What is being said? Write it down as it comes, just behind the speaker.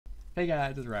Hey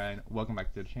guys, it's Ryan. Welcome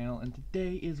back to the channel, and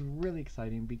today is really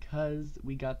exciting because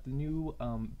we got the new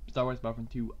Star Wars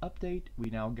Battlefront 2 update. We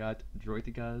now got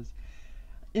Droidekas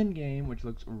in-game, which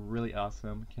looks really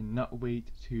awesome. Cannot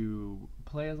wait to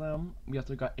play as them. We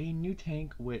also got a new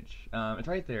tank, which it's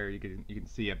right there. You can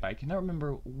see it, but I cannot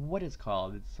remember what it's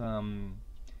called. It's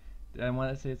I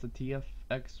want to say it's a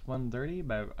TX-130,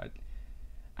 but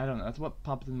I don't know. That's what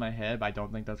pops in my head, but I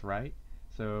don't think that's right.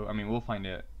 So I mean, we'll find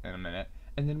it in a minute.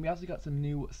 And then we also got some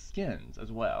new skins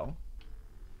as well.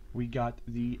 We got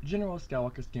the General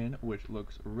Skywalker skin, which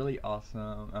looks really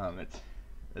awesome.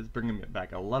 It's bringing me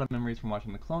back a lot of memories from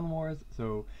watching the Clone Wars,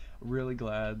 so really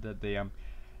glad that they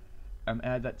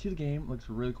add that to the game. Looks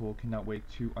really cool. Cannot wait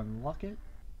to unlock it.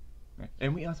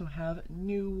 And we also have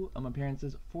new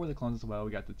appearances for the clones as well.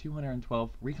 We got the 212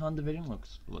 Recon Division,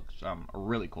 looks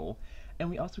really cool. And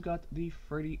we also got the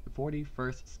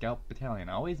 41st Scout Battalion.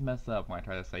 I always mess up when I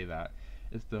try to say that.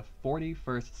 It's the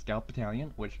 41st Scout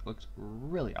Battalion, which looks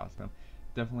really awesome.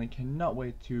 Definitely cannot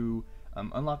wait to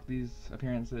unlock these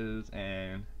appearances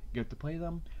and get to play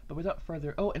them. But without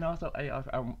further, oh, and also I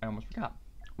almost forgot.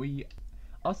 We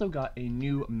also got a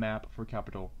new map for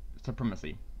Captial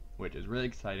Supremacy, which is really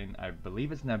exciting. I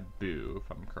believe it's Naboo, if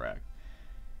I'm correct.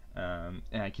 And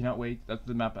I cannot wait. That's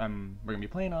the map we're gonna be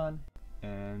playing on,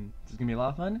 and this is gonna be a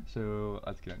lot of fun. So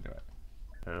let's get into it.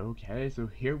 Okay, so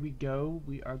here we go.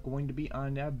 We are going to be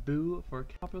on Naboo for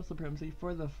Captial Supremacy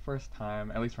for the first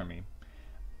time, at least for me.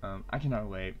 I cannot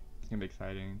wait. It's gonna be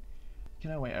exciting.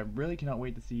 Cannot wait. I really cannot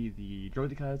wait to see the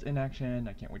Droidekas in action.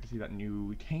 I can't wait to see that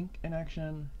new tank in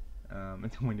action.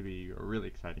 It's going to be really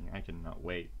exciting. I cannot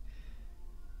wait.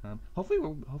 Hopefully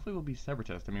we'll be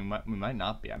separatists. I mean, we might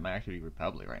not be. I might actually be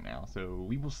Republic right now. So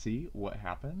we will see what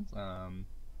happens.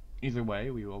 Either way,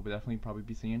 we will definitely probably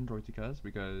be seeing Droidekas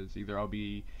because either I'll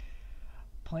be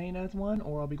playing as one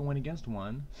or I'll be going against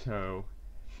one. So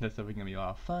that's definitely gonna be a lot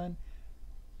of fun.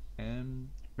 And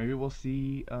maybe we'll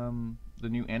see the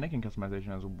new Anakin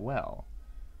customization as well.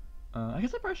 I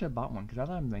guess I probably should have bought one because as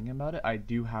I'm thinking about it, I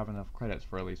do have enough credits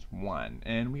for at least one.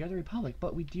 And we got the Republic,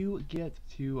 but we do get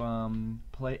to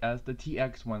play as the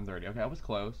TX-130. Okay, I was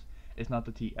close. It's not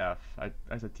the TF. I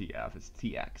said TF. It's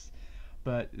TX.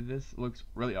 But this looks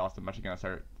really awesome. I'm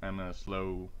gonna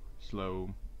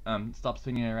stop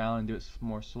swinging it around and do it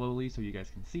more slowly so you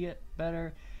guys can see it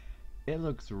better. It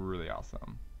looks really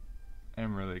awesome.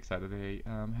 I'm really excited they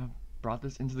have brought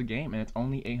this into the game, and it's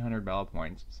only 800 battle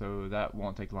points, so that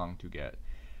won't take long to get.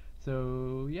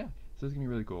 So yeah, so it's gonna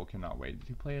be really cool. Cannot wait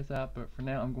to play as that. But for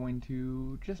now, I'm going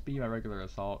to just be my regular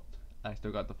assault. I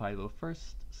still got the Philo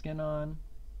first skin on,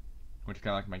 which is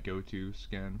kind of like my go-to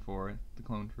skin for the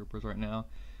clone troopers right now.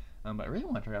 But I really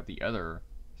want to try out the other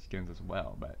skins as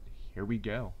well, but here we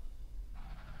go.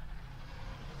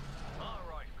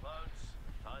 Alright, clones.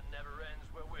 Fun never ends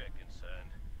where we're concerned.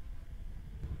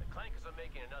 The clankers are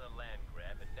making another land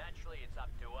grab, and naturally it's up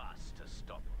to us to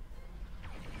stop them.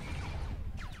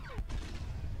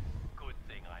 Good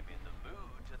thing I'm in the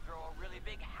mood to throw a really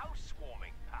big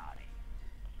housewarming party.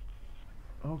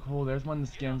 Oh cool, there's one of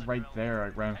the skins right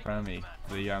there, right in front of me.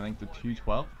 I think the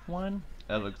 212 one?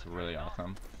 That looks really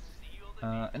awesome.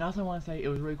 And I also want to say, it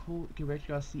was really cool because we actually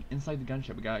got to see inside the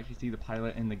gunship. We got to actually see the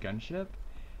pilot in the gunship.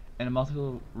 And I'm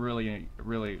also really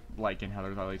liking how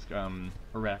there's all these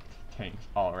wrecked tanks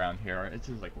all around here. It's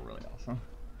just like really awesome.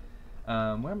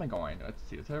 Where am I going? Let's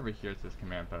see, it's over here. It says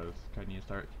command post. I need to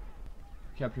start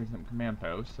capturing some command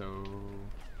posts, so...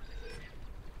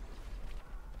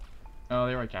 Oh,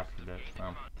 they already captured it,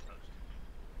 so...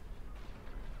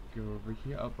 Go over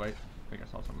here. Oh, wait. I think I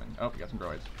saw something. Oh, we got some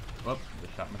droids. Whoops,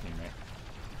 just shot my teammate.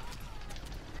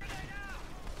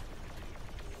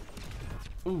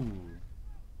 Ooh.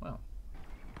 Wow.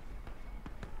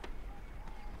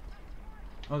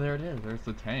 Oh, there it is. There's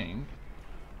the tank.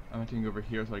 I'm going to go over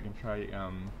here so I can try,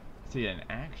 see it in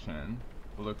action.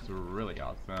 It looks really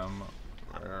awesome.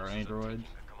 Where are any droids?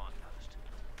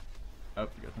 Oh,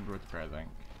 we got some droids there, I think.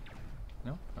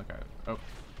 No? Okay. Oh.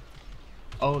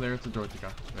 Oh, there's the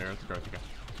Droideka. There's the Droideka.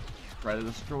 Try to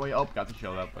destroy. Oh, got the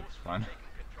shield up. That's fun.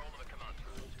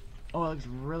 Oh, it looks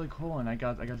really cool, and I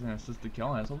got an assisted kill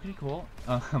on it. Okay, cool.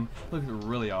 Looks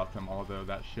really awesome. Although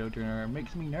that shield turner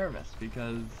makes me nervous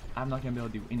because I'm not gonna be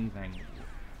able to do anything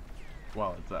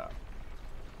while it's up.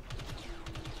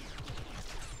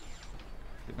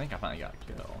 I think I finally got a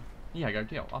kill. Yeah, I got a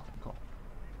kill. Awesome, cool.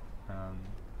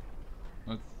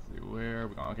 Let's see, where are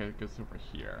we going? Okay, it goes over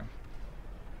here.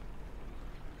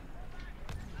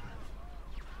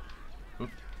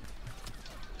 Oops.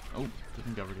 Oh, get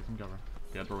some cover, get some cover.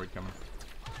 Got a droid coming.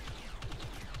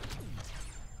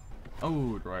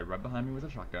 Oh, droid right behind me with a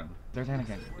shotgun. There's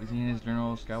Anakin. Is he in his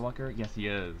General Skywalker? Yes, he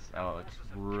is. Oh, it's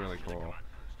really cool.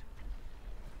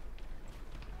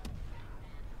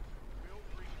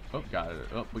 Oh, got it.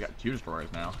 Oh, we got 2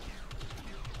 destroyers now.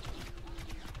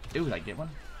 Ooh, did I get one?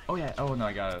 Oh, yeah. Oh, no,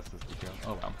 I got a assisted kill.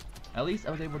 Oh, well. At least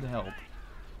I was able to help.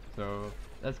 So,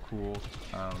 that's cool.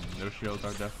 Those shields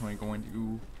are definitely going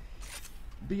to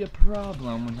be a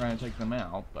problem when trying to take them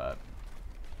out, but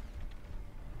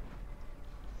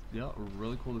yeah,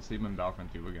 really cool to see them in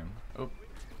Battlefront 2 again. Oh,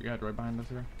 we got a droid behind us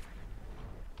here.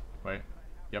 Wait.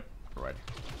 Yep, droid.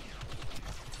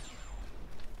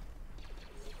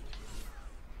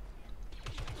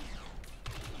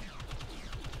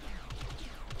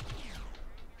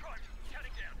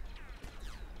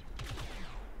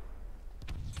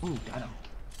 Ooh, got him.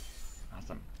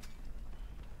 Awesome.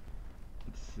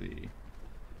 Let's see.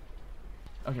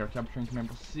 Okay, we're capturing Command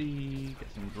C.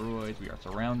 Get some droids. We are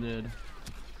surrounded.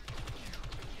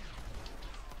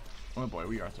 Oh boy,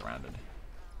 we are surrounded.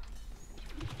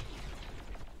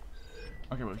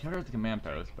 Okay, well, we captured the command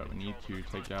post, but we need to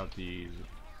take out these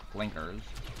blinkers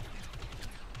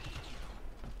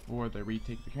before they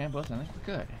retake the command post, and I think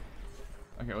we're good.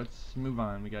 Okay, let's move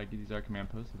on. We gotta get these command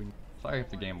posts. Sorry if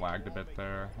the game lagged a bit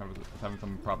there. I was having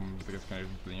some problems with the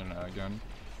connection to the internet again.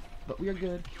 But we are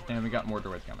good, and we got more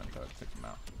droids coming, so let's take them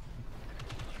out.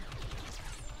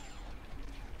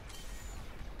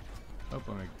 Oh,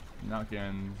 let me knock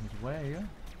in his way.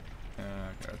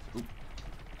 Okay, oop.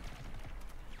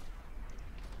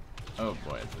 Oh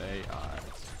boy, they are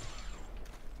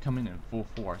coming in full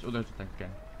force. Oh, there's a tank again.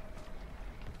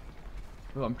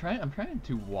 Well, I'm trying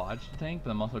to watch the tank, but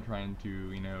I'm also trying to,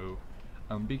 you know,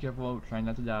 be careful, trying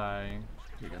not to die.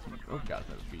 Okay, oh, got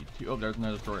another B2. Oh, there's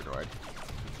another destroyer droid.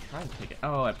 Try to take it.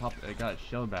 Oh, I got its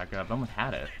shield back up. I almost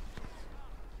had it.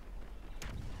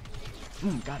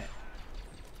 Got it.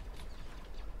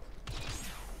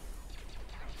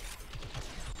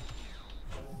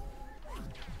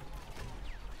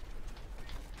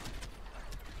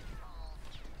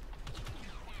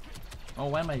 Oh,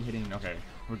 why am I hitting? Okay,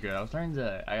 we're good. I was trying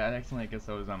to. I accidentally, I guess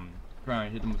I was trying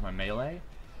to hit them with my melee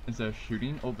instead of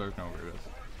shooting. Oh, there's no Grievous.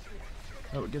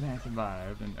 Oh, good thing I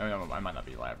survived. And oh no, I might not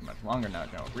be alive for much longer now.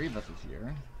 No, Grievous is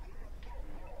here.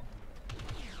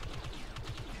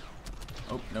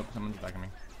 Oh, nope, someone's attacking me.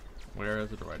 Where is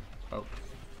the droid? Oh.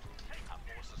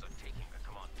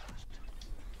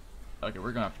 Okay,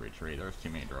 we're gonna have to retreat. There's too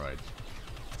many droids.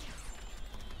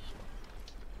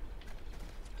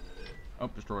 Oh,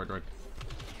 destroy droid.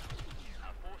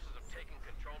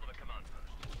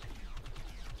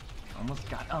 Almost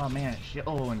got. Oh man, shit.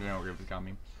 Oh, and no, Grievous got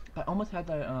me. I almost had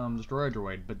that destroyer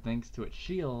droid, but thanks to its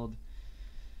shield,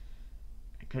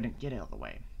 I couldn't get it out of the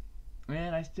way.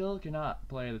 And I still cannot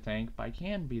play the tank, but I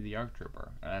can be the ARC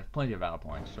Trooper. I have plenty of battle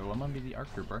points, so I'm gonna be the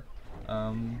ARC Trooper.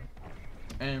 And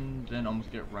then almost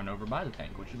get run over by the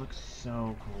tank, which looks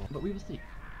so cool. But we will see.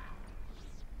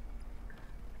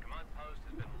 Command post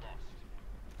has been lost.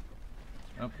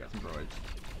 Oh, got some droids.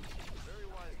 Very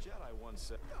wise Jedi once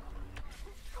said.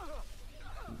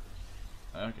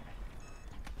 Okay.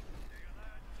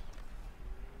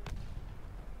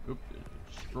 Oop,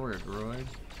 destroyer droid.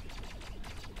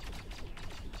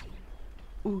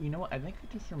 Ooh, you know what? I think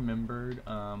I just remembered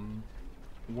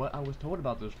what I was told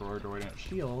about the destroyer droid and its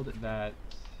shield, that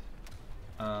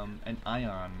an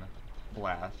ion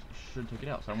blast should take it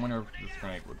out. So I wonder if this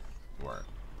grenade would work.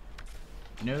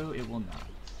 No, it will not.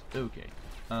 Okay.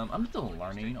 I'm still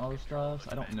learning all this stuff, so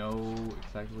I don't know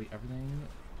exactly everything.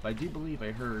 But I do believe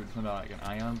I heard something about like an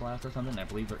ion blast or something. I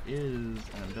believe there is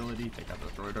an ability to take out the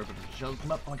destroyer droid if the shells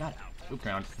come up. Oh my god. Oop,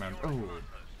 command. Oh.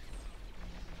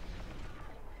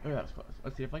 Oh, that was close.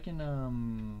 Let's see if I can,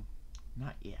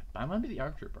 not yet, but I'm gonna be the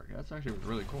ARC Trooper. That's actually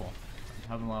really cool. I'm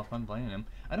having a lot of fun playing him.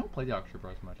 I don't play the ARC Trooper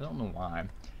as much. I don't know why.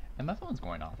 And my phone's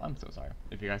going off. I'm so sorry.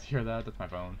 If you guys hear that, that's my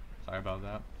phone. Sorry about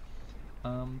that.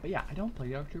 But yeah, I don't play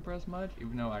the ARC Trooper as much,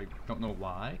 even though I don't know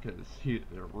why, because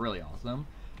they're really awesome.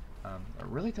 They're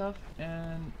really tough,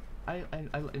 and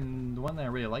and the one that I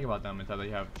really like about them is that they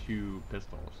have 2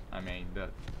 pistols. I mean,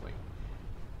 that's like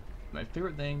my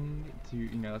favorite thing to, you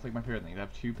know, that's like my favorite thing. They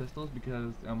have 2 pistols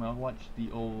because I'll watch the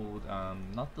old,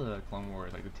 not the Clone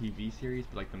Wars, like the TV series,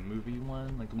 but like the movie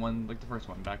one, like the first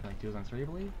one back in like 2003, I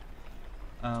believe.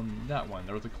 That one,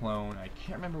 there was a clone, I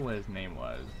can't remember what his name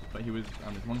was, but he was,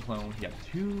 this one clone, he had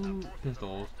 2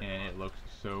 pistols, and it looked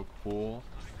so cool.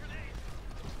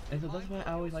 And so that's why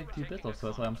I always like 2 pistols, so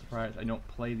that's why I'm surprised I don't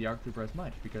play the ARC Trooper as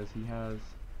much, because he has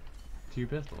 2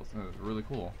 pistols, and it's really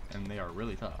cool, and they are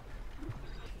really tough.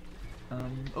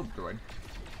 Oh, droid.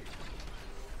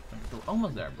 So we're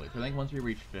almost there, I believe. I think once we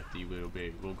reach 50,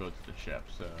 we'll go to the ship.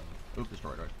 So, oop,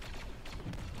 destroyer droid.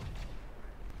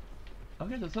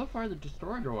 Okay, so far the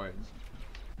destroyer droids,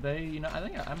 they, you know, I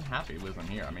think I'm happy with them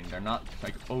here. I mean, they're not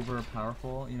like over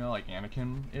powerful, you know, like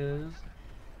Anakin is.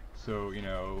 So, you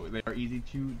know, they are easy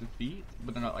to defeat,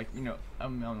 but they're not like, you know, I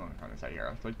don't know what I'm trying to say here.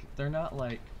 It's like they're not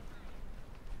like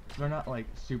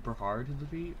super hard to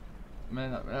defeat.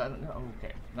 Man,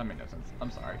 okay, that made no sense.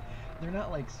 I'm sorry. They're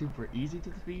not like super easy to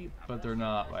defeat, but they're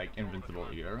not like invincible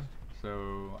either.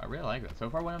 So I really like that. So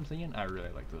far, what I'm seeing, I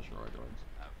really like the destroyer droids.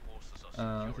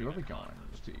 Let's see, where are we going?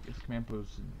 Let's see, it's command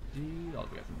post D. Oh,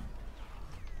 we got some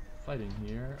fighting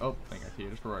here. Oh, I think I see a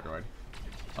destroyer droid.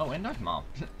 Oh, and Darth Maul.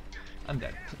 I'm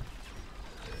dead.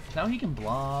 Now he can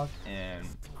block and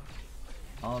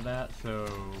all that. So,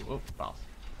 oh, boss.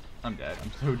 I'm dead.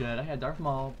 I'm so dead. I had Darth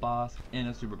Maul, boss, and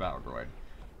a super battle droid.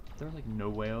 There was like no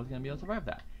way I was gonna be able to survive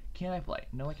that. Can I play?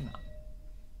 No, I cannot.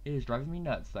 It is driving me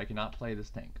nuts that I cannot play this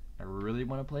tank. I really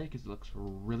want to play it because it looks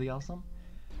really awesome.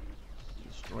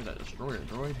 Destroy that destroyer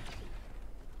droid.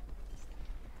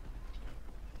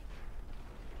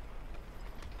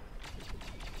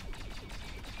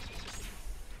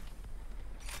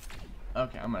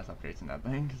 Okay, I'm gonna stop chasing that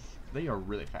thing because they are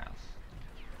really fast.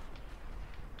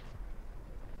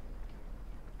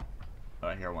 Oh,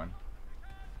 I hear one.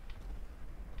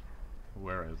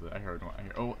 Where is it? I heard one.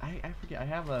 Oh, I forget. I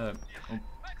have a. Oh,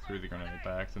 threw the grenade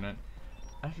by accident.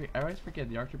 I always forget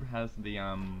the Archer has the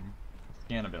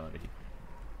scan ability.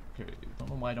 Okay, don't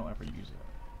know why I don't ever use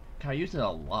it. I use it a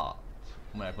lot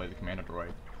when I play the commander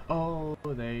droid. Oh,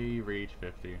 they reach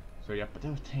 50. So yeah, but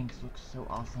those tanks look so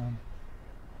awesome.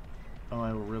 Oh,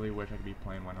 I really wish I could be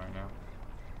playing one right now.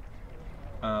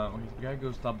 Okay, so we gotta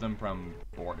go stop them from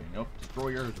boarding. Oh,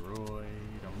 destroyer droid,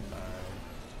 don't die.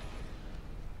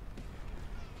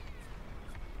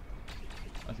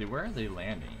 Let's see, where are they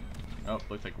landing? Oh,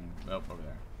 looks like, oh, over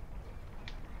there.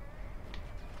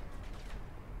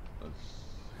 Let's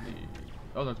see.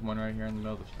 Oh, there's one right here in the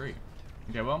middle of the street.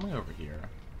 Okay, well, I'm going over here.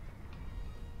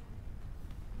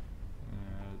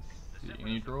 Let's see,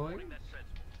 any droids?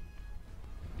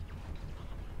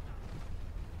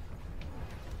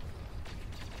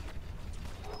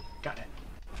 Got it.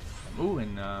 Ooh,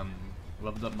 and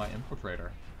leveled up my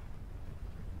infiltrator.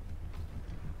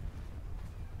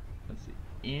 Let's see,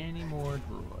 any more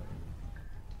droids?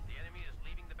 The enemy is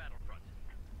leaving the battlefront.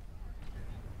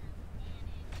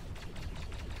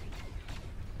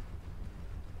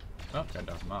 Oh, got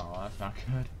Darth Maul. That's not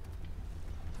good.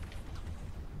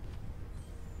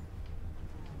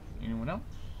 Anyone else?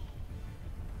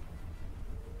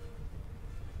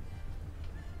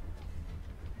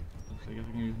 So I guess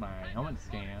I can use my helmet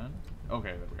scan.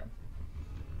 Okay, there we go.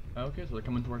 Okay, so they're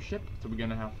coming to our ship, so we're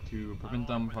gonna have to prevent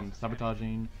them from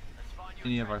sabotaging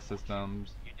any of our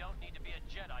systems. You don't need to be a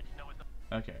Jedi to know what the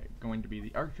Okay, going to be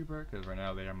the ARC Trooper, because right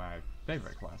now they are my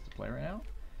favorite class to play right now.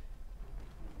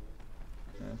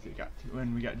 Let's see,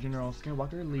 we got General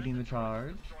Skywalker leading the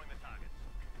charge. destroying the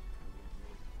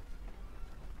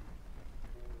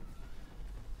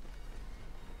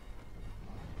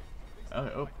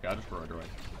targets. Oh, got a destroyer droid.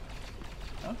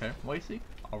 Okay, well you see,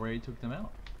 already took them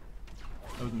out.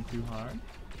 Wasn't too hard.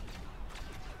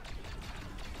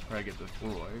 Try to get this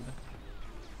droid.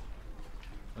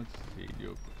 Let's see,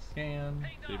 do a quick scan.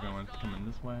 See if anyone's coming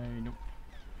this way. Nope.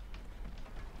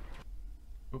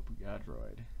 Oop, we got a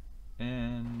droid.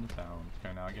 And the sound's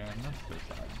going out again. That's so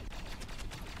sad.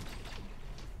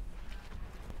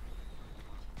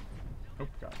 Oop,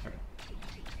 got her.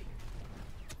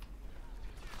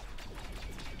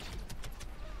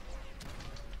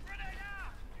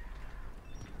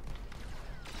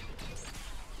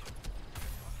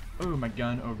 Oh, my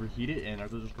gun overheated and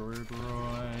there's a destroyer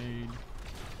droid.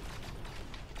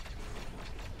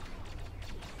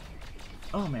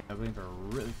 Oh man, those things are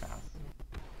really fast.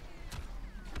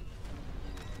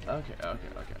 Okay,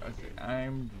 let's see.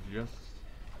 I'm just...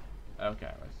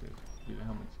 Okay, let's see. Do the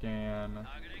helmet scan.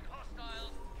 Targeting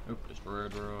hostiles. Oop, destroyer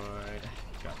droid.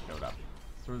 Got showed up.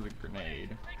 Throw the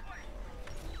grenade.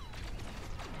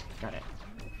 Got it.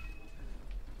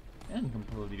 And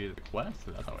completely did the quest,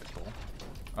 so that's always cool.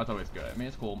 That's always good. I mean,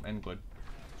 it's cool and good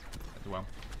as well.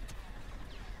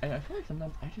 I feel like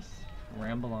sometimes I just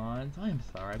ramble on, so I'm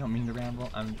sorry. I don't mean to ramble.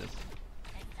 I'm just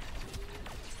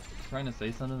trying to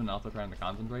say something and also trying to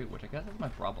concentrate, which I guess is my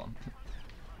problem.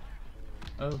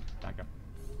 Oh, back up.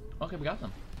 Okay, we got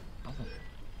them. Awesome.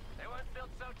 They weren't built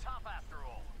so tough after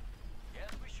all. Yes,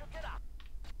 we should get up.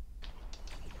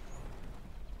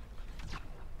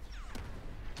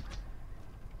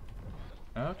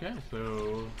 Okay,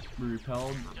 so we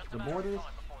repelled the borders.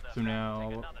 So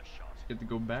now get to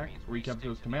go back, recapture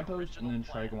those command posts, and then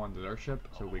try to go onto their ship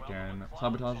so we can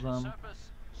sabotage them.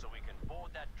 So we can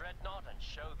board that dreadnought and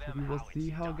show So them we will how see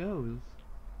it's how it done.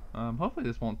 goes. Hopefully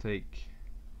this won't take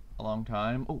a long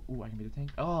time. Oh, I can be the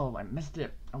tank. Oh, I missed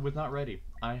it. I was not ready.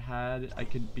 I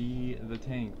could be the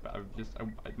tank, but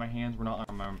my hands were not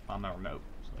on my remote,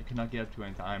 so I could not get up to it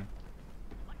in time.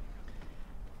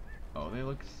 Oh, they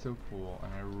look so cool,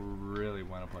 and I really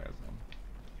want to play as them.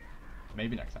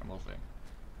 Maybe next time, we'll see.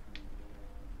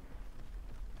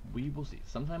 We will see.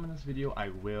 Sometime in this video, I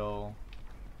will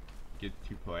get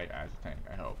to play as a tank,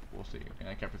 I hope. We'll see. And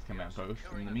I kept this command post.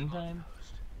 In the meantime,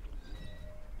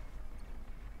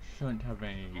 shouldn't have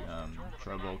any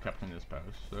trouble kept in this post,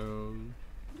 so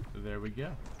there we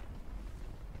go.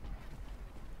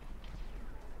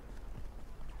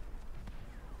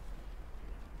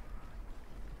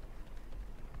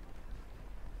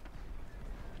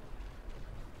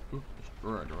 Oop,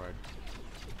 destroy a droid.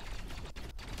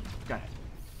 Got it.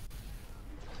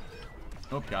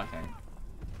 Oh, got dang.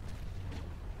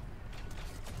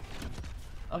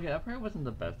 Okay, that probably wasn't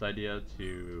the best idea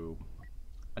to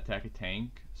attack a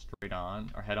tank straight on,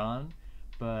 or head on,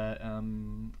 but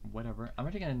whatever. I'm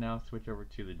actually gonna now switch over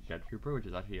to the Jet Trooper, which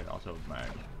is actually also my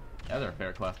other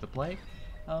favorite class to play,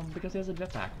 because he has a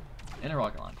jetpack and a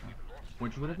rocket launcher,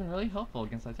 which would have been really helpful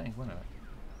against that tank, wouldn't it?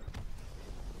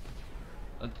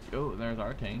 Let's go. There's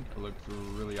our tank. It looks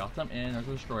really awesome, and there's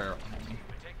a destroyer behind me.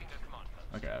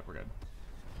 Okay, we're good.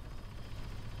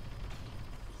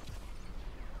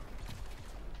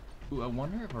 Ooh, I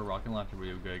wonder if a rocket launcher would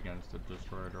be good against the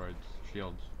destroyer droid's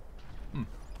shields.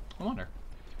 I wonder.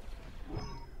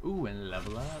 Ooh, and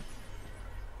level up.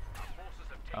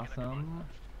 Awesome.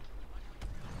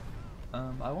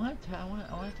 I want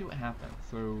to see what happens.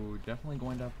 So definitely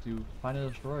going to have to find a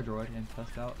destroyer droid and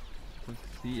test out to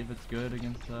see if it's good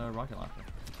against a rocket launcher.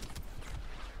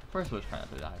 First was trying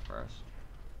to die first.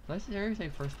 Did I seriously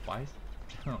say first twice?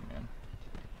 Oh man.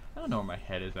 I don't know where my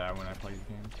head is at when I play these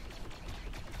games.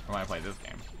 Or when I play this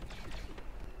game.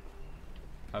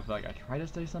 I feel like I try to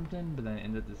say something, but then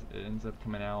it ends up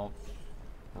coming out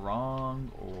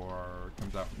wrong, or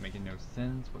comes out making no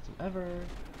sense whatsoever.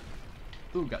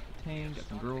 Ooh, got the tank, got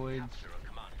some droids,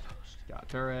 got a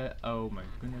turret. Oh my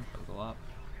goodness, that was a lot.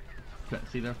 Couldn't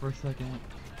see there for a second.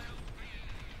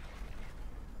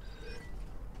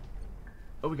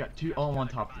 Oh, we got two all on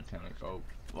top of the tank. Oh,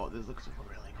 well, this looks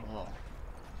really cool.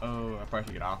 Oh, I probably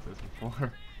should get off this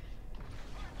before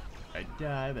I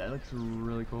die, but that looks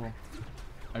really cool.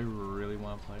 I really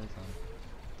want to play as them.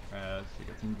 So you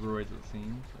got some droids it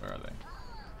seems. Where are they?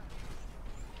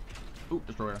 Ooh,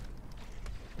 destroyer.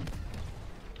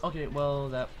 Okay, well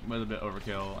that was a bit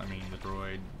overkill. I mean, the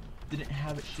droid didn't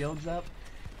have its shields up,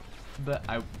 but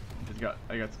I got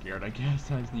scared. I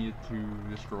guess I just needed to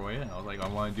destroy it, and I was like, I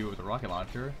want to do it with a rocket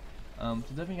launcher. So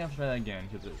definitely have to try that again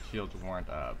because its shields weren't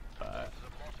up, but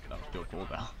that was still cool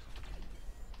though.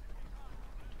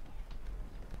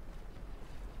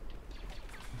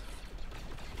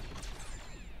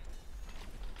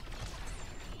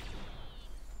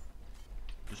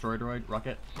 Destroy droid,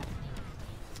 rocket.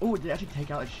 Oh, did it actually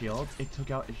take out its shield? It took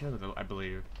out its shield, I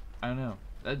believe. I don't know.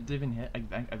 That didn't hit.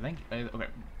 Okay. Okay,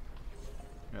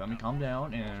 let me calm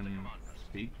down and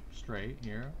speak straight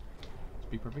here.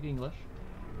 Speak perfect English.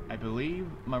 I believe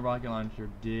my rocket launcher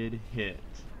did hit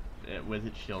it with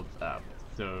its shields up,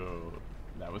 so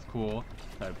that was cool.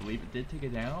 So I believe it did take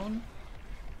it down.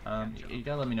 You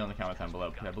gotta let me know in the comments down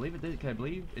below, because I believe it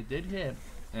did hit,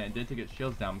 and it did take its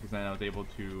shields down, because then I was able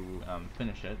to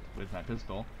finish it with my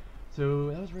pistol.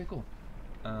 So that was really cool.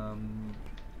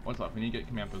 What's left? We need to get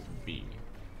command post B.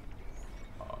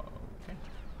 Okay.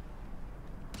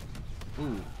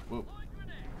 Ooh, whoa.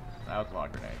 That was a lot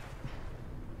of grenade.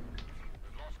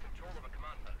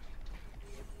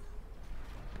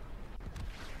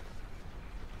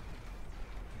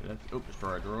 Let's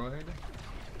destroy a droid.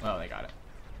 Oh, they got it.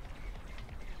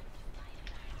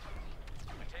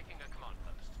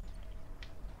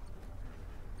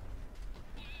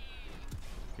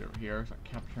 Get over here, start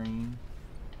capturing.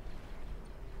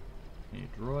 Any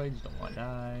droids, don't want to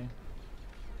die.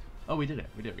 Oh, we did it.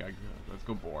 We did it. Let's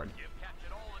go board. You've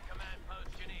captured all the command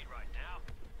posts you need right now.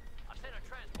 I've sent a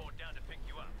transport down to pick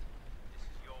you up. This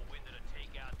is your window to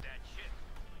take out that ship.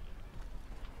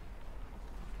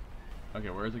 Okay,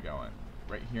 where is it going?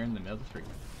 Right here in the middle of the street.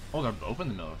 Oh, they're both in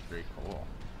the middle of the street. Cool.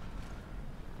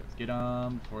 Let's get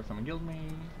them before someone kills me.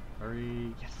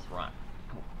 Hurry. Yes, run.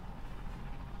 Cool.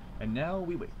 And now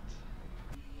we wait.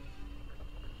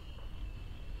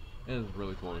 It is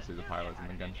really cool to see the pilots and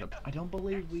the gunships. I don't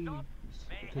believe we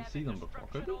could see them before,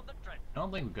 could we? I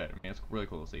don't think we could. I mean, it's really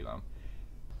cool to see them.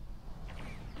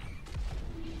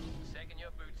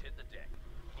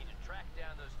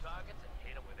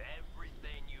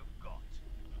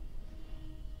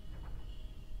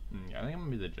 Yeah, I think I'm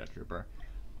gonna be the jet trooper.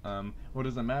 Well, it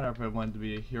doesn't matter if I wanted to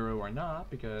be a hero or not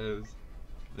because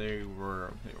they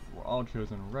were all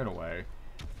chosen right away.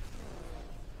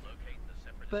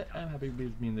 But I'm happy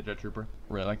with being the jet trooper.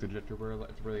 Really like the jet trooper.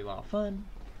 It's really a lot of fun.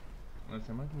 Let's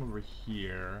see, I'm gonna come over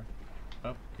here.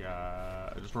 Oh,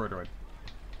 got a destroyer droid.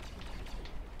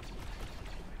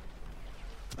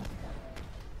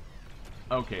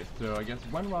 Okay, so I guess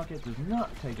one rocket does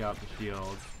not take out the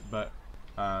shields, but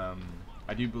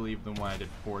I do believe the one I did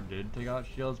before did take out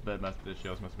shields, but the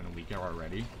shields must have been weaker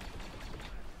already.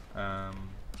 But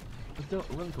still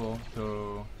really cool.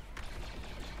 So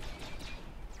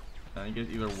I guess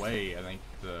either way, I think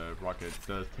the rocket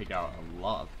does take out a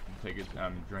lot,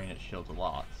 drain its shields a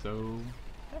lot. So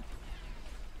yeah.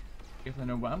 I guess I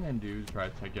know what I'm gonna do to try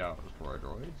to take out destroyer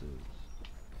droids is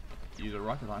use a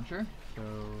rocket launcher. So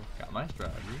got my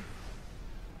strategy.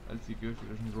 Let's see, there's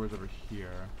some droids over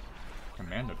here.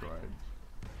 Commando droids.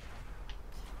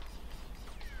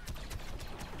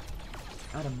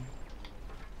 Got him.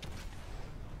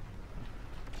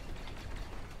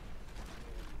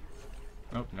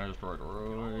 Nope, no destroyer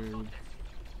droid.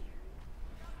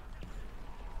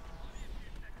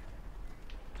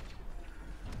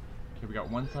 Okay, we got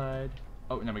one side.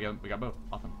 Oh no, we got both.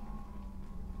 Awesome.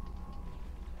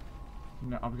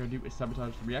 Now all we gotta do is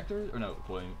sabotage the reactors, or no,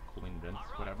 cooling vents,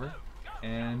 whatever.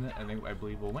 And I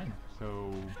believe we'll win.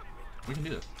 So we can do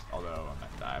this. Although I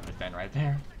might die if I stand right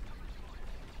there.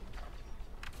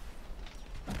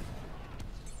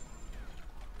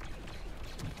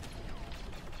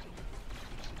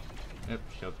 Yep,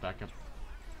 shields back up.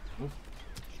 Oof.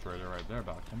 Destroyer right there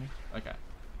about to me. Okay.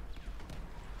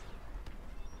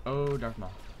 Oh, Darth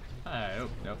Maul. Hi. Oh,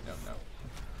 nope.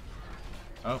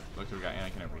 Oh, looks like we got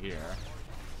Anakin over here.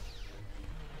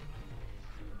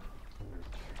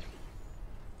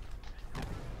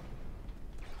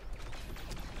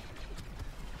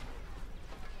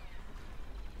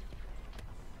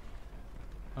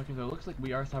 Okay, so it looks like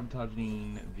we are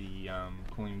sabotaging the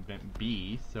cooling vent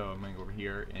B, so I'm gonna go over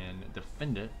here and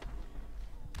defend it.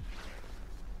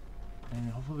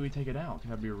 And hopefully we take it out.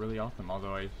 That'd be really awesome,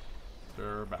 although I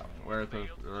sure about where's the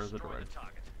droid?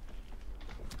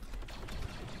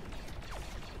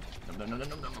 No.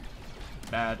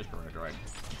 Bad destroyer droid.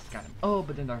 Got him. Oh,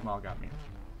 but then Darth Maul got me.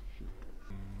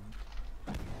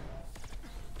 Shoot.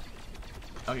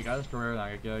 Okay, got a destroyer.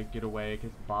 I gotta get away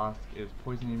because Bosk is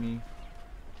poisoning me.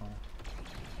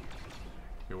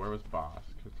 Okay, where was Bosk?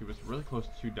 Because he was really close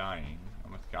to dying.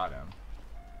 Almost got him.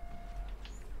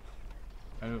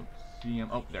 I don't see him.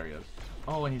 Oh, there he is.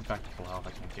 Oh, and he's back to full health.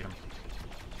 I can't get him.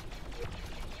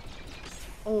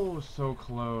 Oh, so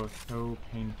close. So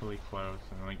painfully close.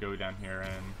 And then we go down here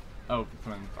and... Oh,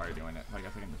 someone's already doing it. So I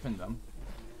guess I can defend them.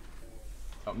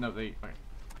 Oh, no, they... Okay.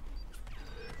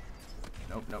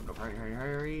 Nope.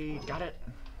 Hurry. Got it.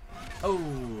 Oh,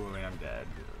 and I'm dead.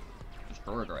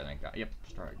 Destroyer droid, I think. Yep,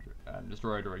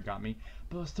 destroyer droid got me.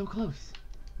 But it was so close.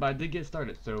 But I did get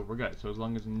started, so we're good. So as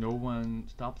long as no one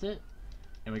stops it,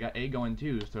 and we got A going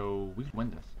too, so we can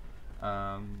win this.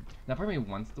 Now part of me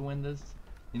wants to win this,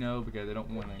 you know, because I don't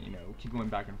want to, you know, keep going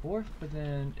back and forth. But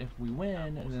then if we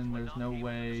win, then there's no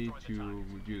way to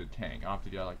do the tank. I'll have to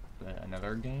do like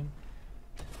another game,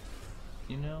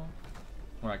 you know,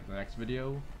 or like the next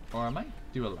video, or I might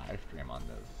do a live stream on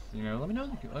this. You know, let me know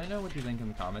what you think in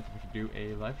the comments if we should do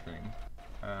a live stream.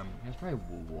 That's probably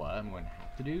what I'm going to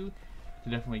have to do to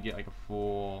definitely get like a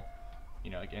full,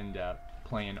 you know, like in-depth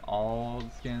playing all the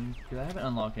skins, because I haven't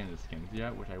unlocked any of the skins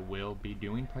yet, which I will be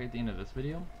doing probably at the end of this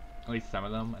video. At least some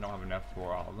of them. I don't have enough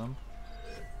for all of them.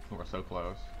 We're so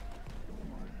close.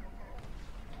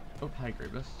 Oh, hi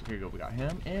Grievous. Here you go, we got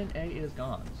him, and A is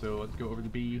gone. So let's go over to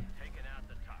B.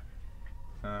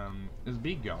 Is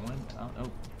B going? Oh,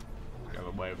 the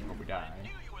other way before we die.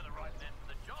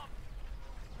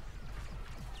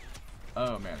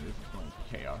 Oh man, this is going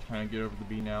to chaos. Trying to get over to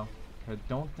B now. I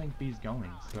don't think B's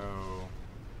going, so...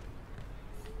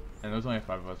 And there's only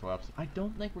 5 of us left. So I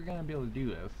don't think we're gonna be able to do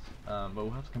this. But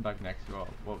we'll have to come back next.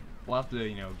 We'll have to,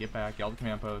 you know, get back, get all the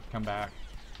command posts, come back,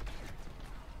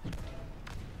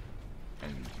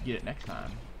 and get it next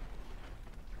time.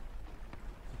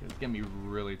 It's gonna be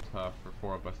really tough for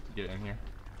 4 of us to get in here.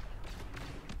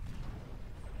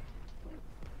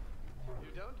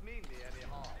 You don't mean me any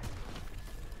harm.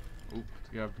 Oops, let's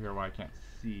get up here where I can't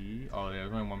see. Oh, yeah,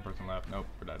 there's only 1 person left. Nope,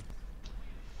 we're dead.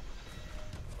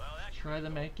 Try to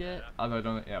make it. Although I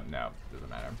don't. Yep, no, doesn't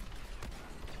matter.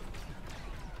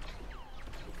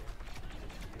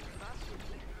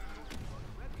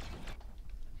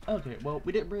 Okay, well,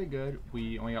 we did pretty good.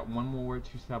 We only got 1 more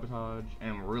to sabotage,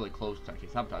 and we're really close to actually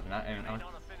sabotaging that. And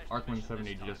Arc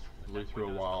 170 just blew through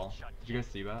a wall. Did you guys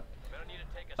see that? Gonna need to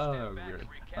take a Oh, step that was back weird. and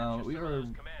recapture We some of are those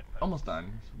command posts. almost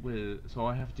done. So all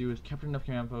I have to do is capture enough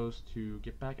command posts to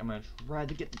get back. I'm gonna try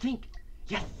to get the tank.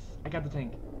 Yes, I got the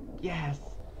tank. Yes,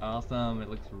 awesome. It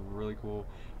looks really cool.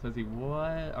 So let's see,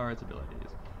 what are its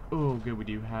abilities? Oh, good. We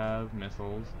do have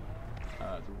missiles.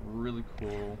 It's really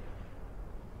cool.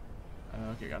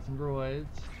 Okay, got some droids.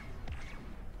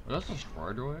 Are those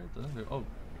destroy droids? I think oh,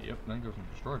 yep. I think there's some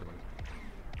destroy droids.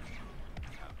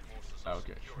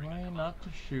 Okay, try not to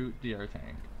shoot the air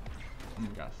tank. We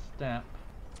got a step.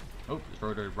 Oh,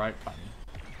 destroy droid right by me.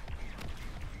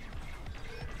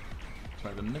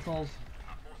 Try the missiles.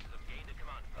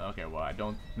 Okay, well, I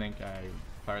don't think I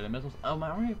fired the missiles. Oh, am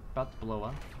I already about to blow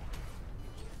up?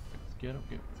 Let's get up,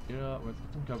 get up. Let's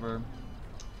get some cover.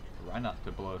 Try not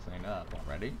to blow this thing up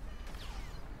already.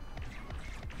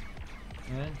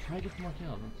 And try to get some more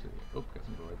kills. Let's see. Oh, got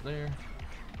some droids there.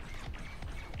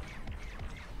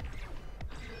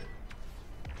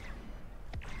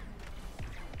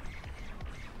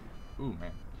 Ooh,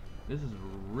 man. This is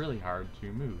really hard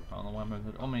to move. I don't know why I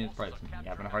mean, it's probably just me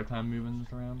having a hard time moving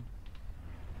this around.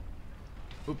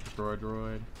 Oops, destroy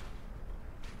droid.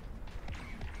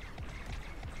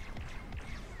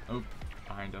 Oh,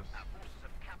 behind us.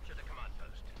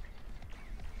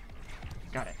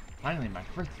 Got it. Finally, my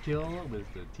first kill was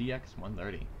the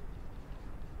TX-130.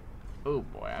 Oh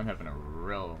boy, I'm having a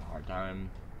real hard time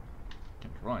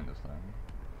controlling this thing.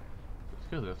 Let's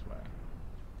go this way.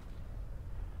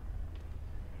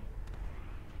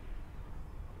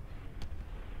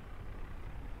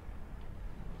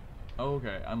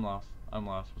 Okay, I'm lost. I'm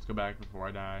lost. Let's go back before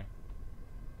I die.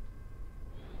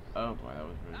 Oh boy, that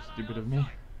was really stupid of me.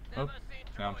 Oh,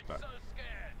 now I'm stuck.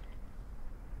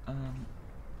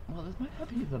 Well, this might not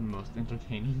be the most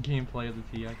entertaining gameplay of the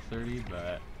TX-30,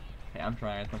 but hey, I'm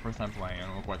trying. It's my first time playing.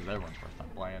 Of course, it's everyone's first time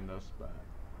playing this, but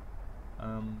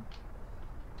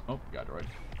oh, got a droid.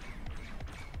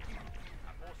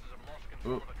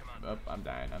 Oop, oh, I'm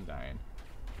dying. I'm dying.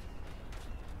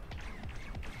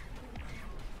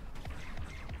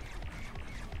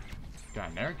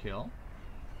 Got an air kill.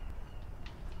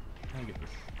 Try to get this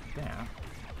staff.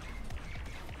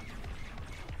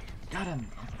 Got him!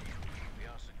 We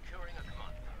are securing a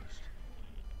command post.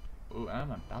 Ooh,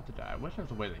 I'm about to die. I wish there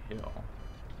was a way to heal.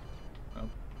 Oh,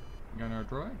 got another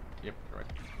droid? Yep, droid.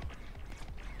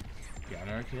 Got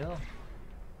another kill.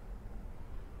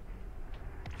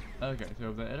 Okay,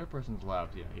 so if the other person's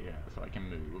left, yeah, so I can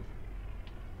move.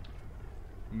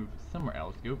 Move somewhere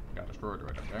else. Oop, got a destroyed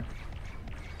droid up there.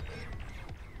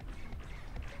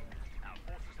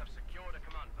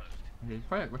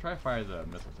 Okay, we'll try to fire the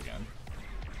missiles again.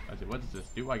 Let's see, what does this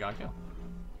do? I got a kill.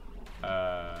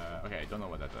 Okay, I don't know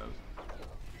what that does.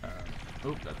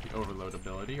 Oops, that's the overload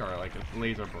ability, or like a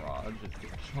laser barrage, is the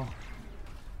actual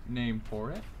name for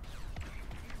it.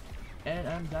 And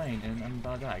I'm dying, and I'm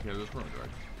about to die because of this road droid.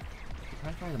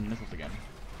 Try to fire the missiles again.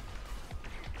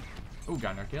 Ooh,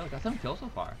 got another kill. Got 7 kills so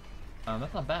far.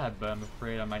 That's not bad, but I'm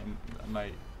afraid I might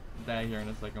die here in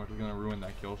a second, which is gonna ruin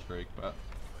that kill streak. But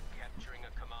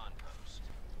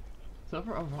so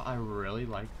far, overall, I really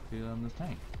like this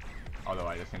tank. Although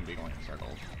I just seem to be going in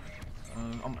circles.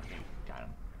 Oh my god, got him.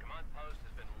 Command post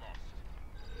has been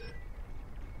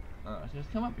lost. So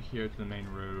just come up here to the main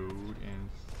road and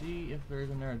see if there's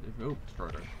an air. Oh,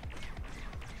 destroyer.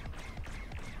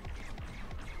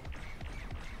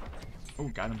 Oh,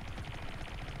 got him.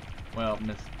 Well,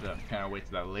 missed the kind of wait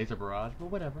to that laser barrage,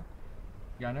 but whatever.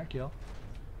 Got another kill.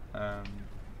 Let's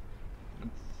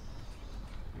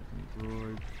see,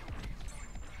 droids.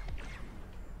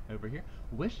 Over here.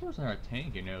 Wish there was another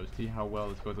tank, you know, see how well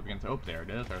this goes up against. Oh, there it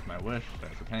is. There's my wish.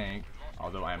 There's a tank.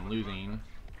 Although I'm losing.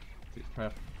 Let's try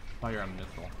to fire a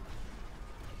missile.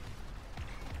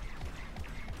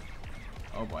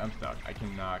 Oh boy, I'm stuck. I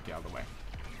cannot get out of the way.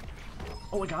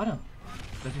 Oh, I got him.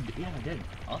 Yeah, I did.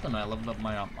 Awesome. I leveled up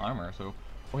my armor. So,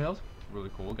 oh, yeah, that was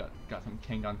really cool. Got some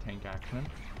tank on tank action.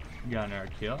 Got another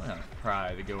kill. I'm gonna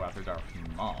try to go after Darth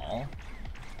Maul.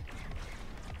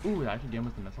 Ooh, did I actually get him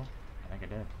with the missile? I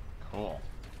think I did. Cool.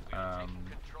 Can't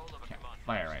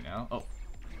fire right now. Oh,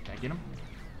 did I get him?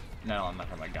 No, I'm not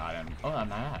sure if I got him. Oh, I'm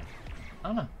mad. I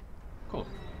don't know. Cool.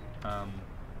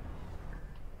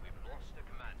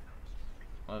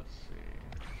 Let's see.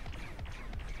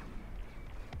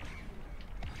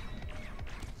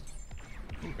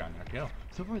 Ooh, got another kill.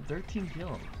 So far, 13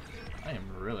 kills. I am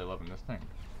really loving this thing.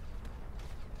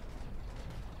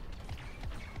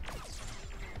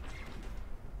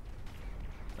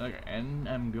 Okay, and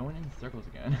I'm going in circles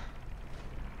again.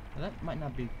 That might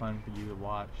not be fun for you to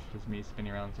watch, just me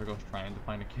spinning around in circles trying to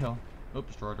find a kill. Oh,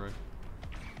 destroy droid.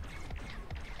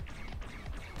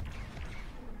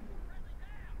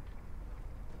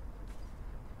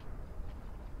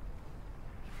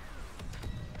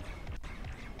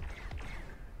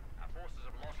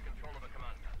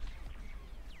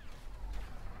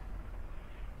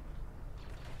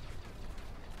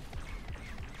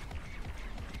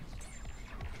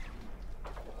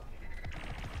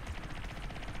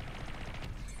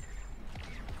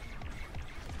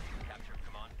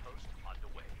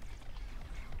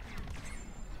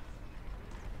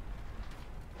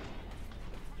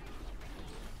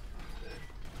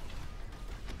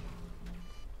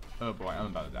 Oh boy, I'm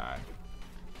about to die.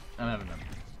 I'm having them.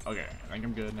 Okay, I think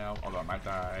I'm good now, although I might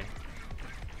die.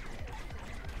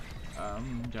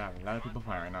 Got a lot of people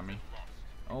firing on me.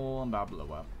 Oh, I'm about to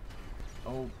blow up.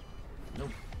 Oh, nope.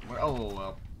 Oh,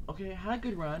 well. Okay, had a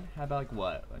good run. Had about like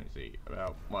what? Let me see.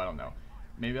 About, well, I don't know.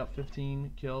 Maybe about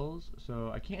 15 kills.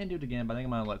 So I can't do it again, but I think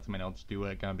I'm gonna let somebody else do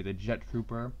it. Gonna be the Jet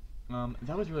Trooper.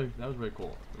 That was really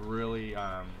cool. Really,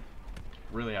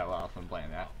 really had a lot of fun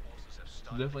playing that.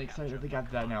 So definitely excited that they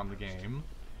got that now in the game.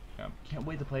 Can't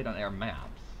wait to play it on air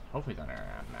maps. Hopefully it's on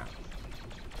air maps.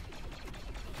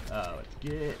 Let's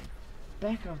get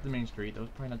back off the main street. That was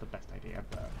probably not the best idea,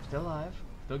 but still alive.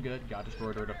 Still good. Got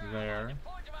destroyed right up there.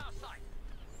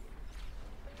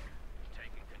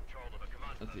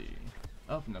 Let's see.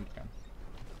 Oh, no, it's gone.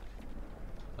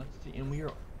 Let's see, and we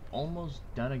are almost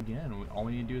done again. All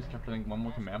we need to do is capture like one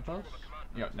more command post.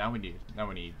 Yeah, now all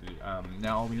we need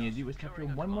to do is capture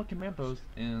one more command post,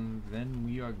 and then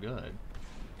we are good.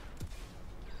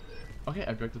 Okay,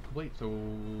 objective complete. So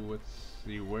let's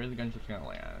see where the gunship's gonna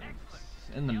land.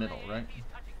 It's in the middle, right?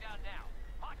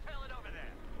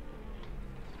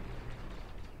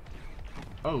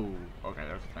 Oh, okay,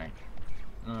 there's a tank.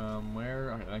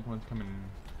 Where? Okay, I think one's coming.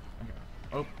 Okay.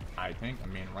 Oh, I think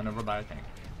I'm being run over by a tank.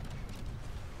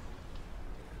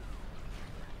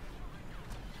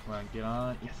 Come on, get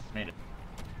on. Yes, made it.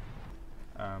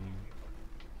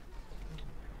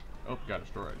 Oh, got a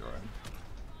destroyed droid.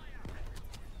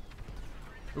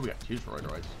 Oh, we got 2 destroyed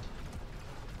droids.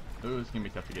 Oh, it's gonna be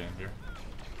tough to get in here.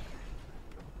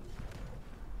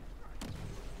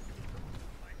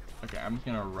 Okay, I'm just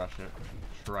gonna rush it.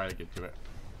 Try to get to it.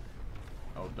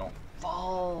 Oh, don't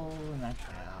fall! And I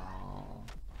fell.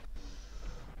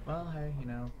 Well, hey, you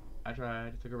know, I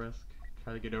tried, took a risk.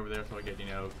 Try to get over there so I get, you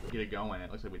know, get it going.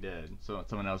 It looks like we did. So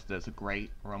someone else did. So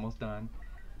great. We're almost done.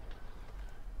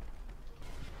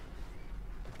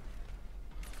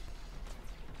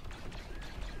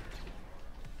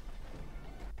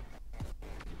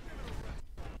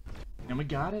 And we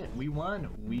got it. We won.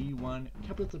 We won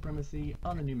Captial Supremacy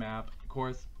on the new map. Of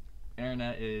course,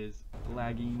 internet is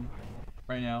lagging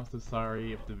right now, so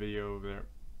sorry if the video over there.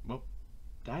 Well,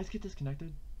 did I just get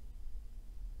disconnected?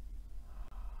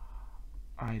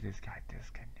 I just got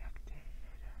disconnected.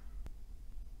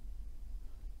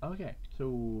 Okay,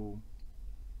 so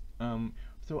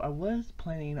I was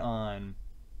planning on,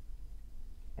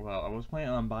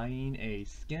 buying a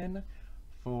skin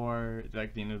for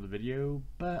like the end of the video,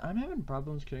 but I'm having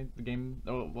problems connecting the game.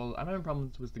 Oh, well, I'm having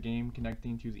problems with the game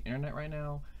connecting to the internet right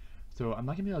now, so I'm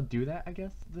not gonna be able to do that, I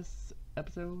guess, this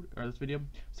episode or this video.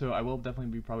 So I will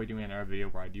definitely be probably doing another video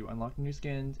where I do unlock the new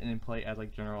skins and then play as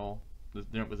like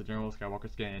with the General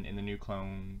Skywalker skin and the new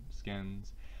clone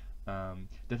skins.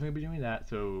 Definitely be doing that,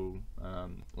 so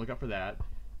look out for that.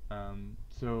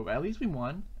 So at least we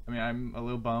won. I mean, I'm a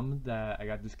little bummed that I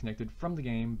got disconnected from the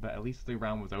game, but at least the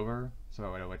round was over,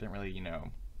 so I didn't really, you know,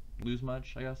 lose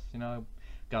much, I guess. You know,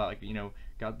 got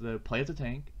to play as a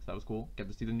tank, so that was cool. Got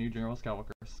to see the new General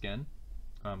Skywalker skin.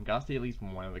 Got to see at least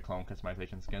one of the clone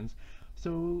customization skins,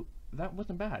 so that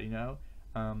wasn't bad, you know.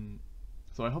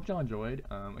 So I hope y'all enjoyed.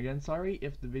 Again, sorry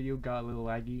if the video got a little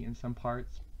laggy in some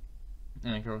parts.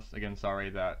 And of course, again, sorry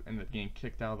that I ended up getting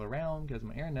kicked out of the round because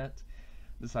my internet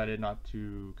decided not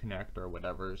to connect or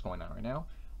whatever is going on right now.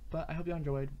 But I hope you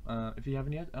enjoyed. If you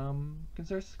haven't yet,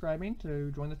 consider subscribing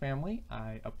to join the family.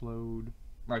 I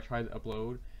try to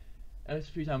upload at least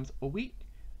a few times a week.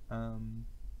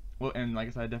 Well, and like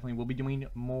I said, I definitely will be doing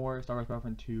more Star Wars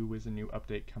Battlefront 2 with a new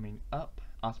update coming up.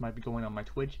 Also might be going on my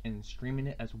Twitch and streaming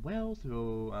it as well,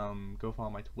 so go follow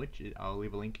my Twitch. I'll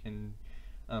leave a link in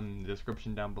the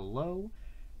description down below,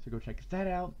 so go check that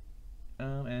out.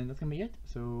 And that's gonna be it.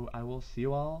 So I will see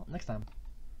you all next time.